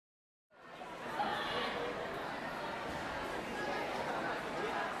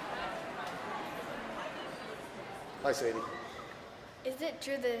Hi, Sadie. Is it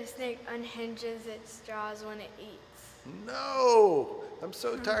true that a snake unhinges its jaws when it eats? No! I'm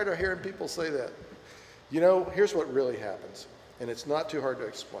so tired of hearing people say that. You know, here's what really happens, and it's not too hard to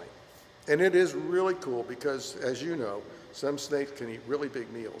explain. And it is really cool because, as you know, some snakes can eat really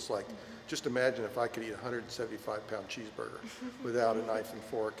big meals. Like, just imagine if I could eat a 175-pound cheeseburger without a knife and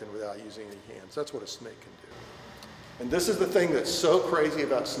fork and without using any hands. That's what a snake can do. And this is the thing that's so crazy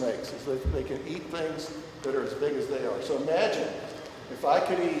about snakes, is that they can eat things that are as big as they are. So imagine if I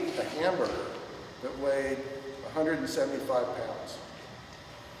could eat a hamburger that weighed 175 pounds.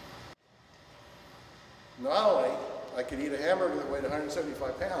 Not only I could eat a hamburger that weighed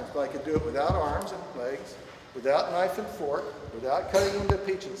 175 pounds, but I could do it without arms and legs, without knife and fork, without cutting into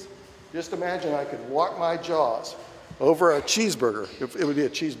pieces. Just imagine I could walk my jaws over a cheeseburger. It would be a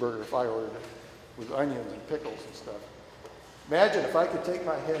cheeseburger if I ordered it, with onions and pickles and stuff. Imagine if I could take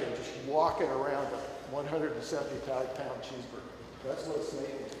my head and just walk it around a 175-pound cheeseburger. That's what a snake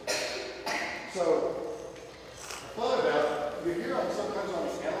is. So, I thought about, you hear sometimes on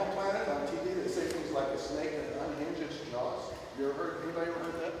Animal Planet on TV, they say things like a snake that unhinges its jaws. You ever heard, anybody ever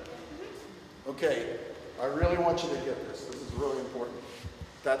heard that? Okay, I really want you to get this. This is really important.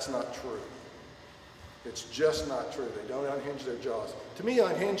 That's not true. It's just not true. They don't unhinge their jaws. To me,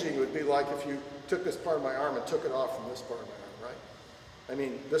 unhinging would be like if you took this part of my arm and took it off from this part of my arm, right? I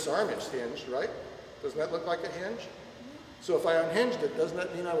mean, this arm is hinged, right? Doesn't that look like a hinge? So if I unhinged it, doesn't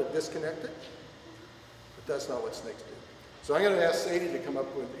that mean I would disconnect it? But that's not what snakes do. So I'm going to ask Sadie to come up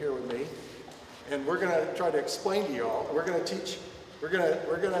here with me, and we're going to try to explain to you all. We're going to teach, we're going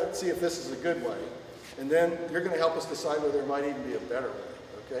to see if this is a good way, and then you're going to help us decide whether there might even be a better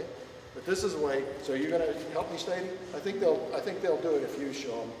way, okay? But this is a way, so you're going to help me, Sadie? I think they'll do it if you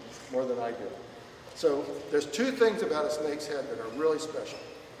show them more than I do. So there's two things about a snake's head that are really special.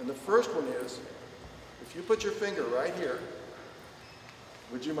 And the first one is, if you put your finger right here,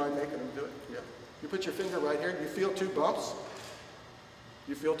 would you mind making them do it? Yeah. You put your finger right here, do you feel two bumps?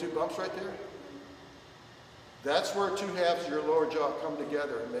 You feel two bumps right there? That's where two halves of your lower jaw come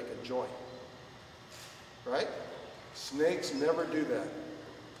together and make a joint. Right? Snakes never do that.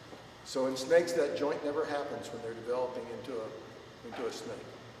 So in snakes, that joint never happens when they're developing into a snake.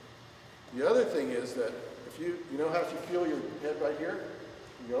 The other thing is that if you know how if you feel your head right here,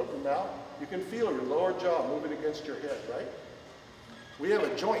 you open your mouth, you can feel your lower jaw moving against your head, right? We have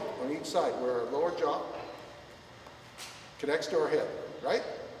a joint on each side where our lower jaw connects to our head, right?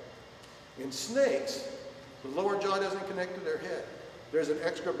 In snakes, the lower jaw doesn't connect to their head. There's an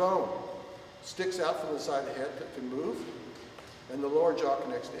extra bone, sticks out from the side of the head that can move, and the lower jaw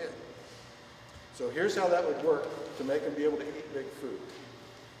connects to it. So here's how that would work to make them be able to eat big food.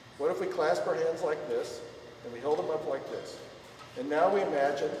 What if we clasp our hands like this, and we hold them up like this? And now we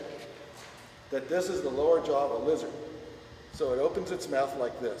imagine that this is the lower jaw of a lizard. So it opens its mouth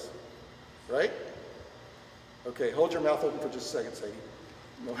like this, right? Okay, hold your mouth open for just a second, Sadie.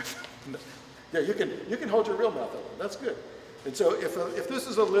 No. Yeah, you can hold your real mouth open. That's good. And so if this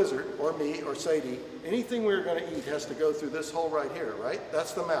is a lizard, or me, or Sadie, anything we're going to eat has to go through this hole right here, right?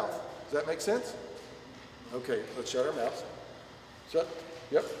 That's the mouth. Does that make sense? Okay, let's shut our mouths. Shut.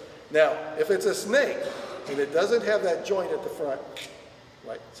 Yep. Now, if it's a snake, and it doesn't have that joint at the front,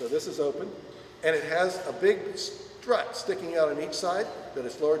 right? So this is open, and it has a big strut sticking out on each side that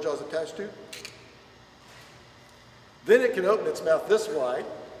its lower jaw is attached to. Then it can open its mouth this wide,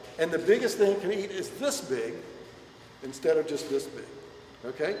 and the biggest thing it can eat is this big, instead of just this big,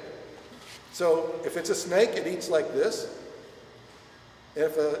 okay? So if it's a snake, it eats like this.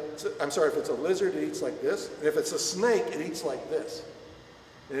 If it's a lizard, it eats like this. And if it's a snake, it eats like this.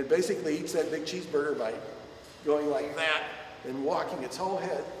 And it basically eats that big cheeseburger by going like that and walking its whole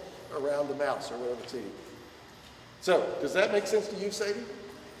head around the mouse or whatever it's eating. So, does that make sense to you, Sadie?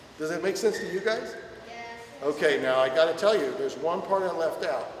 Does it make sense to you guys? Yes. Okay, now I got to tell you, there's one part I left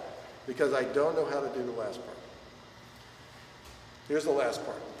out because I don't know how to do the last part. Here's the last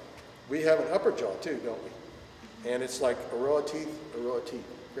part. We have an upper jaw too, don't we? And it's like a row of teeth,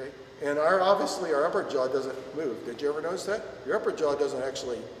 okay? And obviously our upper jaw doesn't move. Did you ever notice that? Your upper jaw doesn't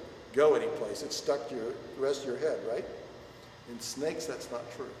actually go anyplace. It's stuck to the rest of your head, right? In snakes, that's not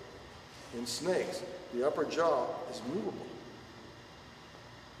true. In snakes, the upper jaw is movable,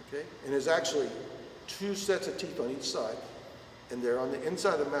 okay? And there's actually two sets of teeth on each side, and they're on the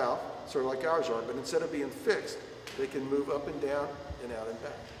inside of the mouth, sort of like ours are, but instead of being fixed, they can move up and down and out and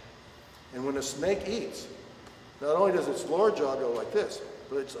back. And when a snake eats, not only does its lower jaw go like this,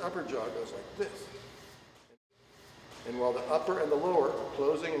 but its upper jaw goes like this. And while the upper and the lower are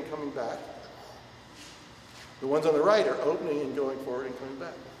closing and coming back, the ones on the right are opening and going forward and coming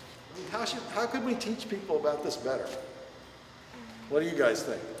back. How could we teach people about this better? What do you guys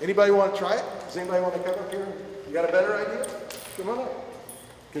think? Anybody want to try it? Does anybody want to come up here? You got a better idea? Come on up.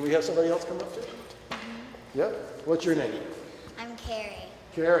 Can we have somebody else come up too? Yep. What's your name? I'm Carrie.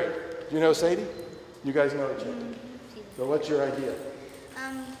 Carrie. Do you know Sadie? You guys know each other. So what's your idea?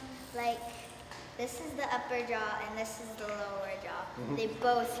 Like, this is the upper jaw and this is the lower jaw. They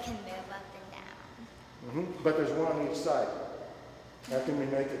both can move up and down. But there's one on each side. How can we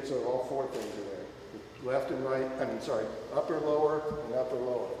make it so all four things are there? Left and right, upper, lower, and upper,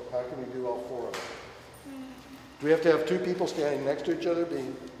 lower. How can we do all four of them? Do we have to have two people standing next to each other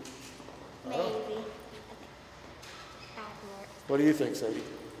being... Maybe. What do you think, Sadie?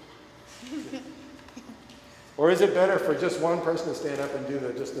 Or is it better for just one person to stand up and do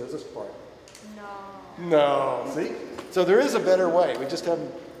just this part? No. No. See? So there is a better way. We just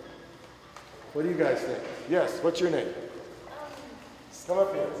haven't... What do you guys think? Yes. What's your name? Come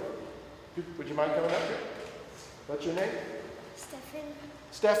up here. Would you mind coming up here? What's your name? Stefan.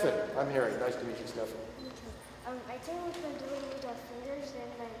 Stefan. I'm Harry. Nice to meet you, Stefan. I think we can do it with our fingers, then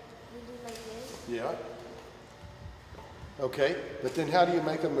we do like this. Yeah. Okay, but then how do you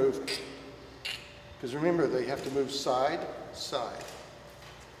make them move? Because remember, they have to move side, side.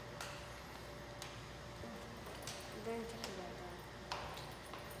 I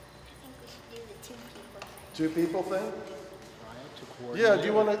think we should do the Two people thing? Yeah, do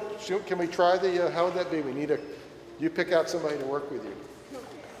you want to, can we try the, how would that be? We need you pick out somebody to work with you.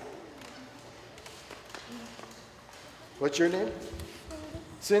 What's your name?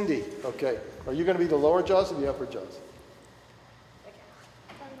 Cindy. Okay. Are you going to be the lower jaws or the upper jaws?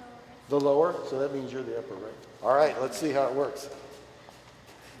 The lower? So that means you're the upper, right? All right, let's see how it works.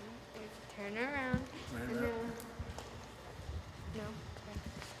 Turn around. And then, no.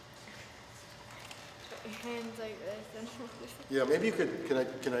 Put your hands like this. And Yeah, maybe you could, can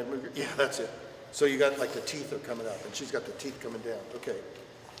I move your, yeah, that's it. So you got like the teeth are coming up and she's got the teeth coming down. Okay.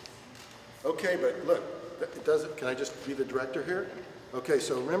 Okay, but look, it doesn't, can I just be the director here? Okay,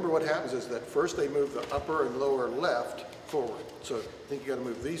 so remember what happens is that first they move the upper and lower left forward. So I think you got to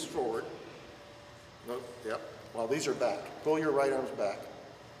move these forward. No, yep, while these are back. Pull your right arms back.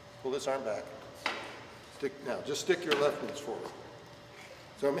 Pull this arm back. Now, just stick your left knees forward.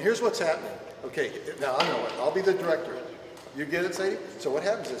 So here's what's happening. Okay, now I know it. I'll be the director. You get it, Sadie? So what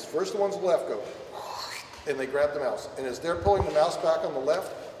happens is first the ones on the left go, and they grab the mouse. And as they're pulling the mouse back on the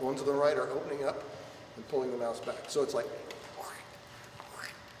left, the ones on the right are opening up and pulling the mouse back. So it's like,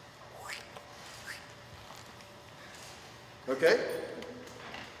 okay?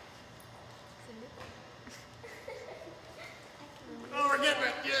 Oh, we're getting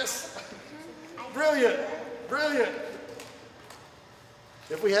it, yes! Brilliant, brilliant.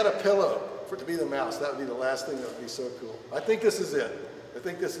 If we had a pillow for it to be the mouse, that would be the last thing that would be so cool. I think this is it. I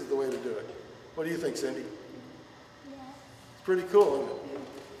think this is the way to do it. What do you think, Cindy? Yeah. It's pretty cool, isn't it?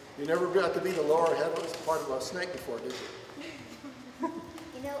 You never got to be the lower head part of a snake before, did you?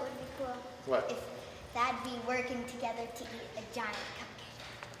 You know what would be cool? What? If that'd be working together to eat a giant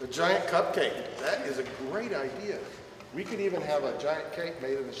cupcake. A giant cupcake. That is a great idea. We could even have a giant cake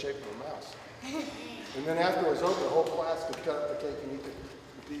made in the shape of a mouse. And then after it was over, the whole class could cut up the cake and eat the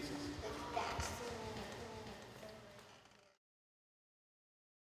pieces.